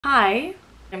Hi,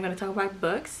 I'm going to talk about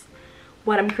books,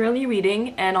 what I'm currently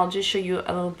reading, and I'll just show you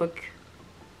a little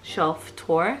bookshelf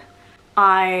tour.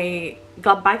 I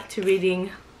got back to reading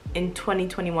in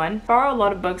 2021. Borrowed a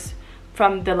lot of books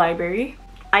from the library.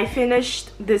 I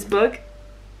finished this book,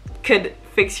 Could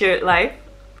Fix Your Life.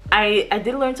 I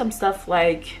did learn some stuff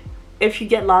like if you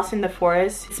get lost in the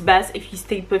forest, it's best if you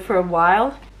stay put for a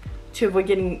while to avoid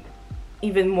getting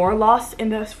even more lost in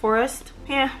the forest.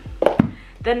 Yeah.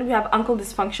 Then we have Uncle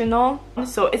Dysfunctional.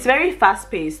 So it's very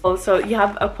fast-paced. Also, you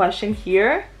have a question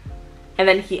here and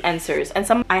then he answers.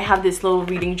 And I have this little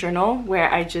reading journal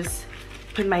where I just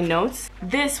put my notes.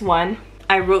 This one,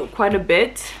 I wrote quite a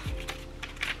bit.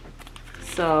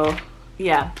 So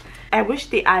yeah. I wish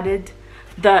they added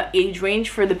the age range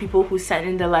for the people who sent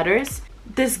in the letters.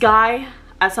 This guy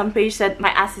at some page said, "My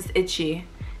ass is itchy."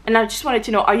 And I just wanted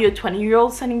to know, are you a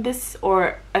 20-year-old sending this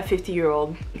or a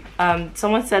 50-year-old?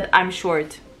 Someone said, "I'm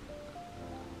short."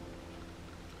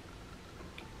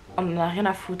 On a rien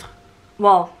à foutre.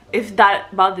 Well, if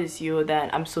that bothers you,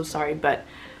 then I'm so sorry. But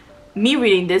me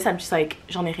reading this, I'm just like,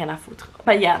 j'en ai rien à foutre.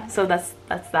 But yeah, so that's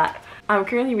that. I'm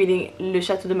currently reading Le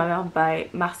Château de ma mère by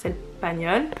Marcel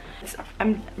Pagnol.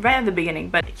 I'm right at the beginning,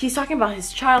 but he's talking about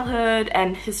his childhood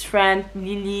and his friend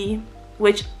Lily.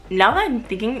 Which, now that I'm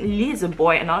thinking, Lily is a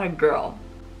boy and not a girl.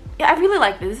 Yeah, I really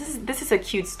like this. This is a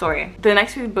cute story. The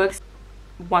next few books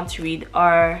I want to read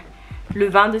are Le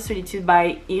Vin de Solitude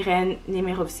by Irène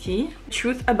Némirovsky.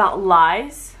 Truth About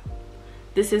Lies.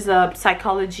 This is a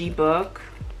psychology book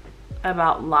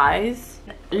about lies.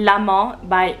 L'Amant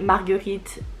by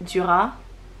Marguerite Duras.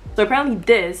 So apparently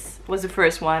this was the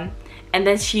first one, and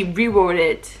then she rewrote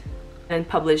it and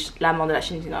published L'Amant de la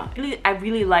Chine. I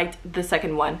really liked the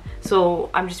second one, so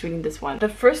I'm just reading this one. The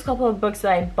first couple of books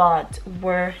that I bought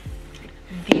were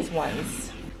these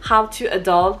ones. How to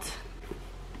Adult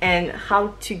and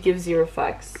How to Give Zero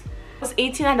Fucks. I was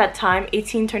 18 at that time,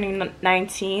 18 turning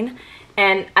 19,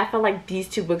 and I felt like these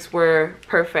two books were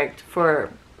perfect for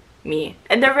me.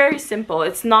 And they're very simple.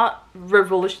 It's not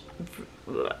revolutionary.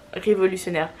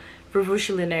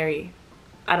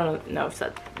 I don't know if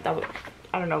that would,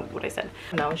 I don't know what I said.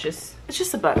 No, it's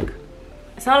just a book.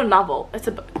 It's not a novel, it's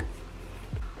a book.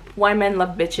 Why Men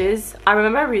Love Bitches. I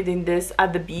remember reading this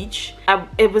at the beach.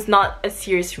 It was not a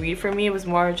serious read for me. It was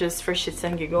more just for shits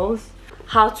and giggles.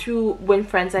 How to Win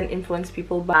Friends and Influence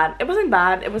People. Bad. It wasn't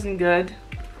bad. It wasn't good.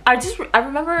 I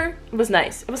remember it was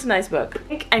nice. It was a nice book.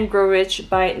 Think and Grow Rich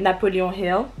by Napoleon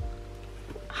Hill.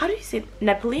 How do you say it?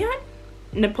 Napoleon?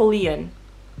 Napoleon.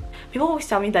 People always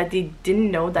tell me that they didn't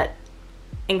know that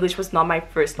English was not my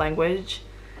first language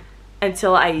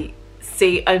until I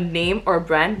say a name or a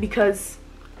brand, because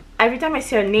every time I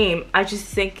say a name, I just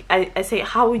think, I say,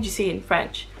 how would you say it in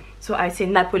French? So I say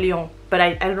Napoleon, but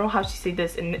I don't know how to say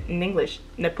this in English.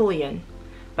 Napoleon.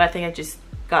 But I think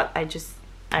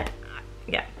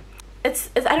yeah. It's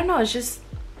I don't know,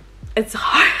 it's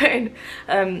hard.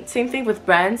 Same thing with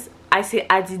brands. I say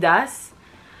Adidas.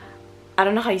 I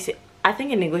don't know how you say, I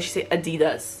think in English you say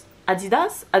Adidas.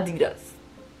 Adidas? Adidas.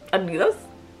 Adidas?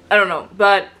 I don't know,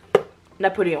 but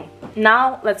Napoleon.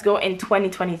 Now let's go in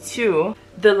 2022.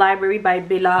 The Library by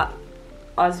Bella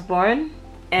Osborne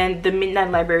and The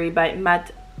Midnight Library by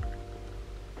Matt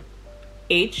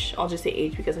H. I'll just say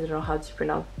H because I don't know how to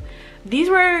pronounce. These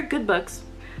were good books.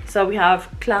 So we have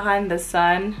Klara and the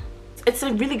Sun. It's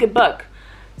a really good book.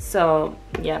 So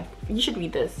yeah, you should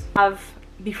read this. I have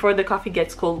Before the Coffee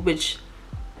Gets Cold, which,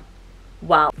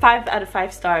 wow, 5 out of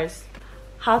 5 stars.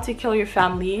 How to Kill Your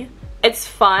Family. It's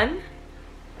fun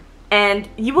and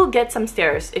you will get some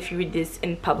stares if you read this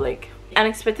in public.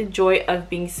 Unexpected Joy of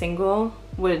Being Single,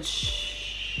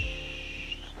 which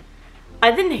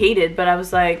I didn't hate it, but I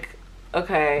was like,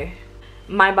 okay.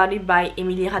 My Body by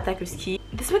Emily Ratajkowski.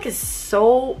 This book is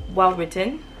so well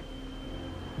written.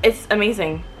 It's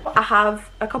amazing. I have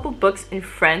a couple books in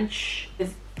French.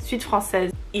 It's Suite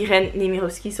Française, Irène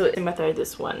Némirovsky, so I'm gonna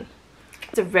this one.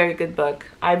 It's a very good book.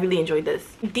 I really enjoyed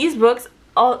this. These books,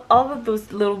 all of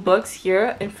those little books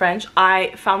here in French,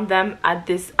 I found them at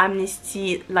this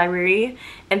Amnesty library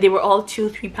and they were all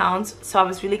 £2-3 pounds. So I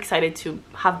was really excited to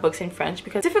have books in French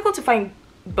because it's difficult to find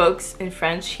books in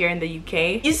French here in the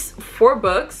UK. These 4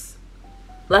 books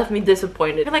left me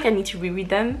disappointed. I feel like I need to reread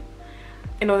them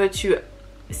in order to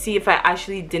see if I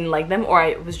actually didn't like them or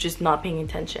I was just not paying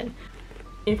attention.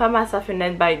 Une femme à sa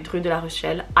fenêtre by Drew de la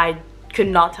Rochelle. I could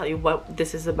not tell you what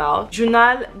this is about.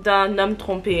 Journal d'un homme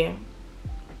trompé,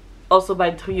 also by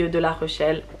Drew de la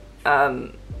Rochelle.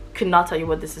 Could not tell you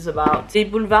what this is about. Les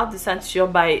boulevards de ceinture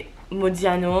by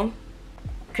Modiano.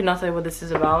 Could not tell you what this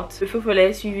is about. Le feu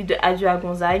follet suivi de Adieu à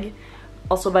Gonzague,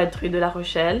 also by Drew de la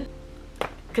Rochelle.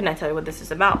 couldn't I tell you what this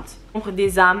is about? Ombre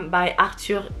des âmes by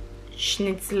Arthur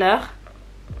Schnitzler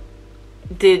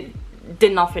did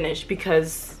not finish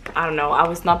because I don't know, I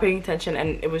was not paying attention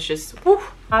and it was just whew.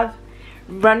 I have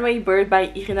Runway Bird by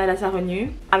Irène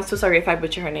Lazaronu. I'm so sorry if I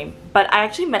butcher her name, but I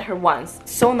actually met her once.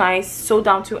 So nice, so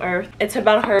down to earth. It's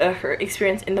about her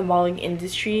experience in the modeling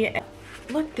industry. And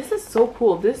look, this is so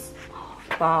cool. This,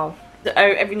 wow,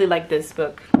 I really like this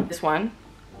book. This one,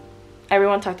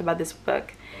 everyone talked about this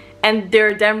book, and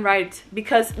they're damn right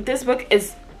because this book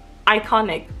is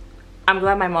iconic. I'm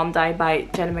Glad My Mom Died by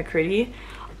Jenna McCurdy.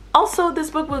 Also, this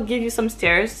book will give you some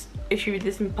stares if you read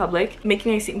this in public.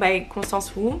 Making a Scene by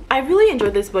Constance Wu. I really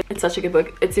enjoyed this book. It's such a good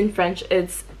book. It's in French.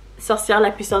 It's Sorcière,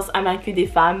 la puissance invaincue des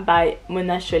femmes by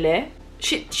Mona Chollet.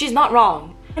 She's not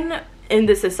wrong. And in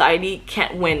this society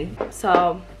can't win.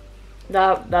 So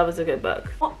that was a good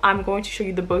book. I'm going to show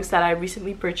you the books that I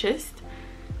recently purchased.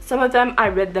 Some of them I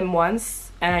read them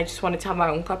once and I just wanted to have my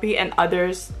own copy, and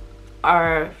others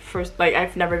are first, like,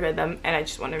 I've never read them and I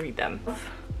just want to read them.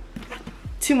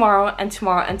 Tomorrow and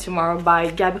Tomorrow and Tomorrow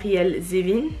by Gabrielle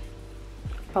Zevin.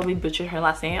 Probably butchered her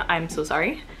last name, I'm so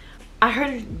sorry. I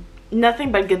heard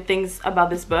nothing but good things about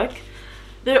this book.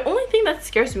 The only thing that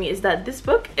scares me is that this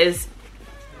book is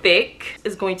thick.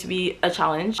 It's going to be a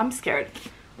challenge. I'm scared,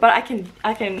 but I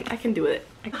can do it.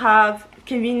 I have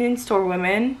Convenience Store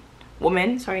Woman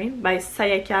by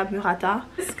Sayaka Murata.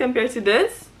 This compared to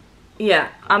this, yeah,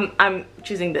 I'm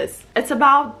choosing this. It's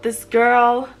about this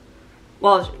girl.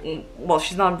 Well,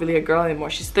 she's not really a girl anymore.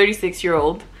 She's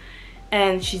 36-year-old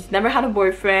and she's never had a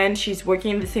boyfriend. She's working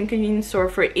in the same convenience store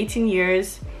for 18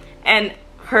 years and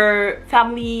her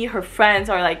family, her friends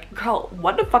are like, girl,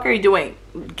 what the fuck are you doing?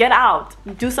 Get out,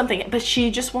 do something. But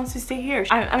she just wants to stay here.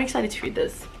 I'm excited to read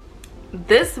this.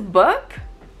 This book,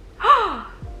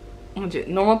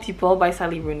 Normal People by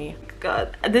Sally Rooney.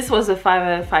 God, this was a 5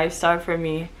 out of 5 star for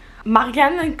me.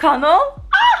 Marguerite and Pagnol.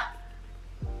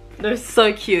 They're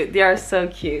so cute. They are so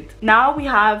cute. Now we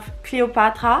have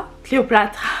Cleopatra.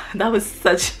 That was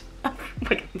such... Oh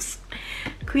my God.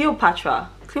 Cleopatra.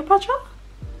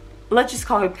 Let's just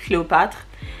call her Cleopatra.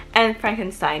 And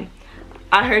Frankenstein.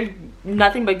 I heard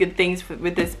nothing but good things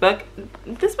with this book.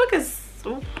 This book is...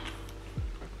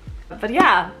 But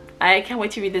yeah, I can't wait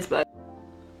to read this book.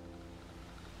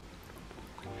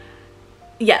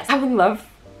 Yes, I would love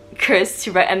Chris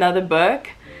to write another book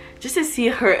just to see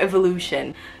her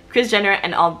evolution. Kris Jenner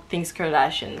and all things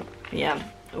Kardashian. Yeah,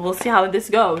 we'll see how this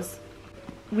goes.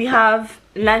 We have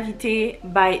L'Invité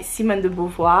by Simone de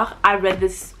Beauvoir. I read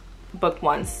this book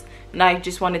once and I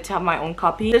just wanted to have my own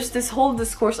copy. There's this whole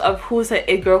discourse of who's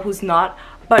a it girl, who's not.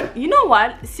 But you know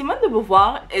what? Simone de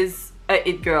Beauvoir is a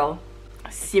it girl.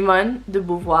 Simone de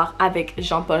Beauvoir avec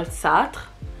Jean-Paul Sartre.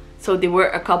 So they were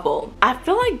a couple. I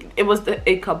feel like it was the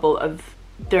it couple of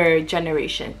their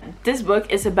generation. This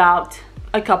book is about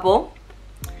a couple.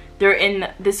 They're in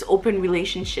this open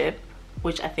relationship,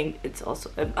 which I think it's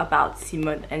also about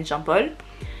Simone and Jean-Paul.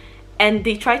 And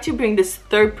they try to bring this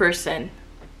third person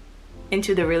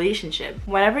into the relationship.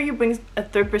 Whenever you bring a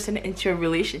third person into a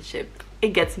relationship, it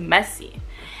gets messy.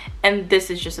 And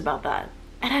this is just about that.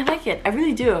 And I like it, I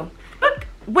really do. Look,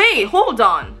 wait, hold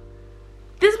on.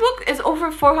 This book is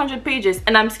over 400 pages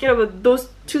and I'm scared of those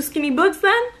two skinny books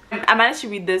then? I managed to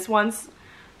read this once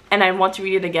and I want to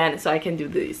read it again so I can do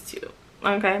these two.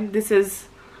 Okay, this is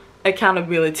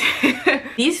accountability.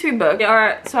 These 3 books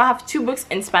are, so I have 2 books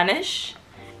in Spanish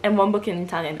and 1 book in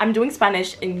Italian. I'm doing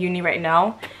Spanish in uni right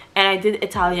now and I did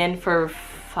Italian for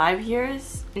 5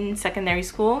 years in secondary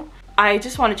school. I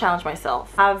just want to challenge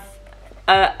myself. I have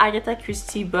a Agatha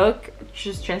Christie book,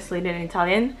 just translated in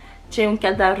Italian, C'è un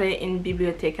cadavere in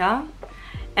biblioteca.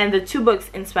 And the 2 books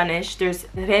in Spanish, there's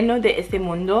Reino de este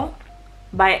mundo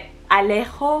by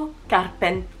Alejo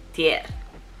Carpentier.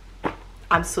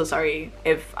 I'm so sorry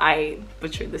if I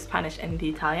butchered the Spanish and the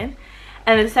Italian.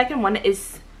 And the second one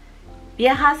is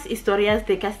Viejas Historias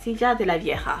de Castilla de la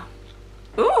Vieja.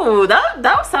 Ooh,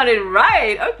 that sounded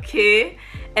right. Okay.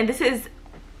 And this is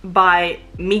by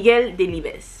Miguel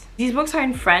Delibes. These books are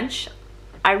in French.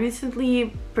 I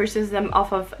recently purchased them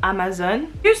off of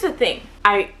Amazon. Here's the thing.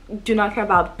 I do not care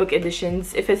about book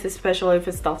editions, if it's special, if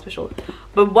it's not special.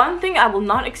 But one thing I will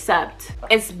not accept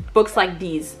is books like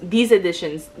these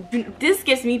editions. This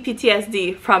gives me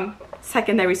PTSD from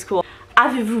secondary school.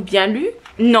 Avez-vous bien lu?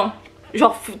 Non.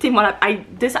 Genre, foutez-moi la...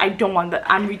 I don't want that.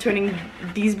 I'm returning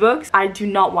these books. I do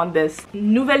not want this.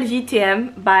 Nouvelle Vie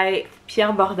TM by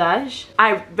Pierre Bordage.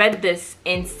 I read this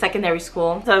in secondary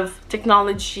school of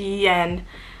technology and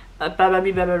blah blah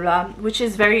blah blah blah, which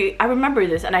is very... I remember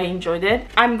this and I enjoyed it.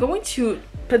 I'm going to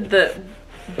put the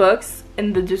books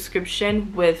in the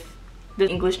description with the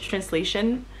English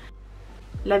translation.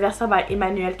 L'Adversaire by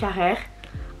Emmanuel Carrère.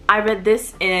 I read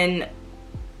this in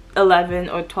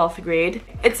 11th or 12th grade.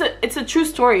 It's a true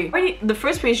story. Already the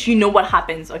first page, you know what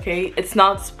happens, okay? It's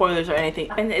not spoilers or anything.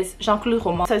 And it's Jean-Claude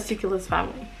Roman says to kill his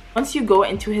family. Once you go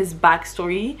into his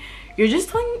backstory, you're just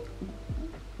telling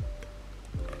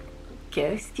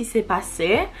qu'est-ce qui s'est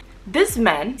passé. This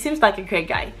man seems like a great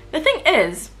guy. The thing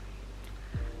is,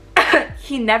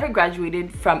 he never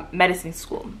graduated from medicine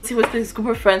school. He was with his group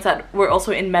of friends that were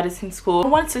also in medicine school. No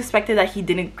one suspected that he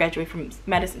didn't graduate from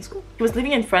medicine school. He was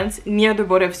living in France near the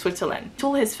border of Switzerland. He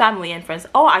told his family and friends,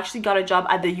 oh, I actually got a job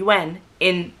at the UN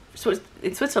in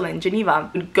Switzerland, Geneva.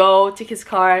 He would go, take his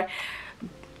car,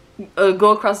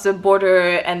 go across the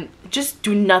border and just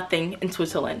do nothing in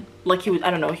Switzerland. Like he would, I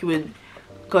don't know, he would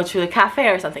go to a cafe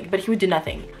or something, but he would do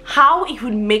nothing. How he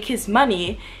would make his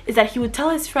money is that he would tell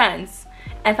his friends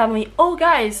and family, oh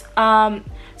guys,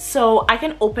 so I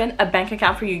can open a bank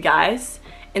account for you guys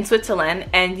in Switzerland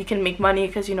and you can make money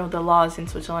because you know the laws in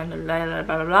Switzerland, blah, blah,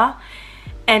 blah, blah, blah.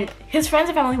 And his friends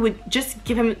and family would just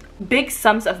give him big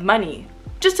sums of money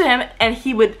just to him, and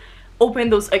he would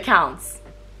open those accounts.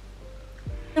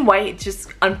 And why it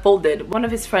just unfolded. One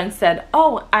of his friends said,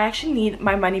 oh, I actually need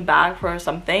my money back for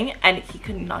something, and he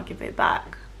could not give it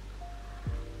back.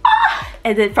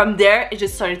 And then from there, it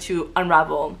just started to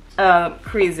unravel.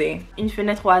 Crazy. Une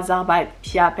fenêtre au hasard by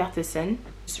Pia Peterson.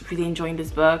 Just really enjoying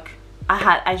this book.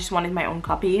 I just wanted my own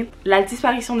copy. La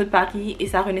disparition de Paris et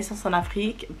sa renaissance en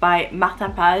Afrique by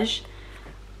Martin Page.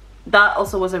 That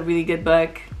also was a really good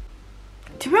book.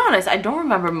 To be honest, I don't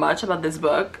remember much about this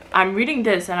book. I'm reading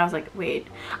this and I was like, wait.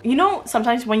 You know,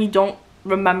 sometimes when you don't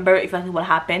remember exactly what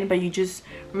happened, but you just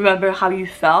remember how you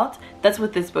felt. That's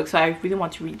with this book, so I really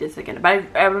want to read this again. But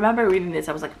I remember reading this,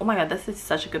 I was like, oh my god, this is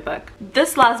such a good book.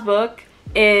 This last book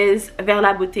is Vers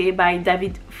la beauté by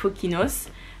David Fokinos.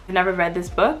 I've never read this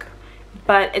book,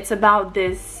 but it's about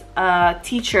this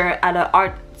teacher at an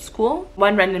art school.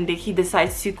 One random day he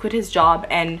decides to quit his job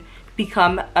and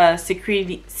become a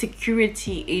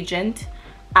security agent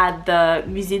at the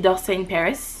Musée d'Orsay in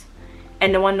Paris.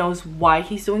 And no one knows why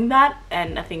he's doing that,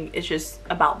 and I think it's just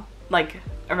about like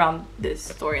around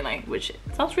this storyline, which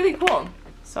sounds really cool.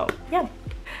 So yeah,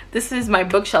 this is my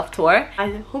bookshelf tour. I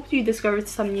hope you discovered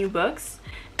some new books,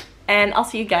 and I'll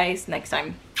see you guys next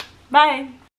time. Bye.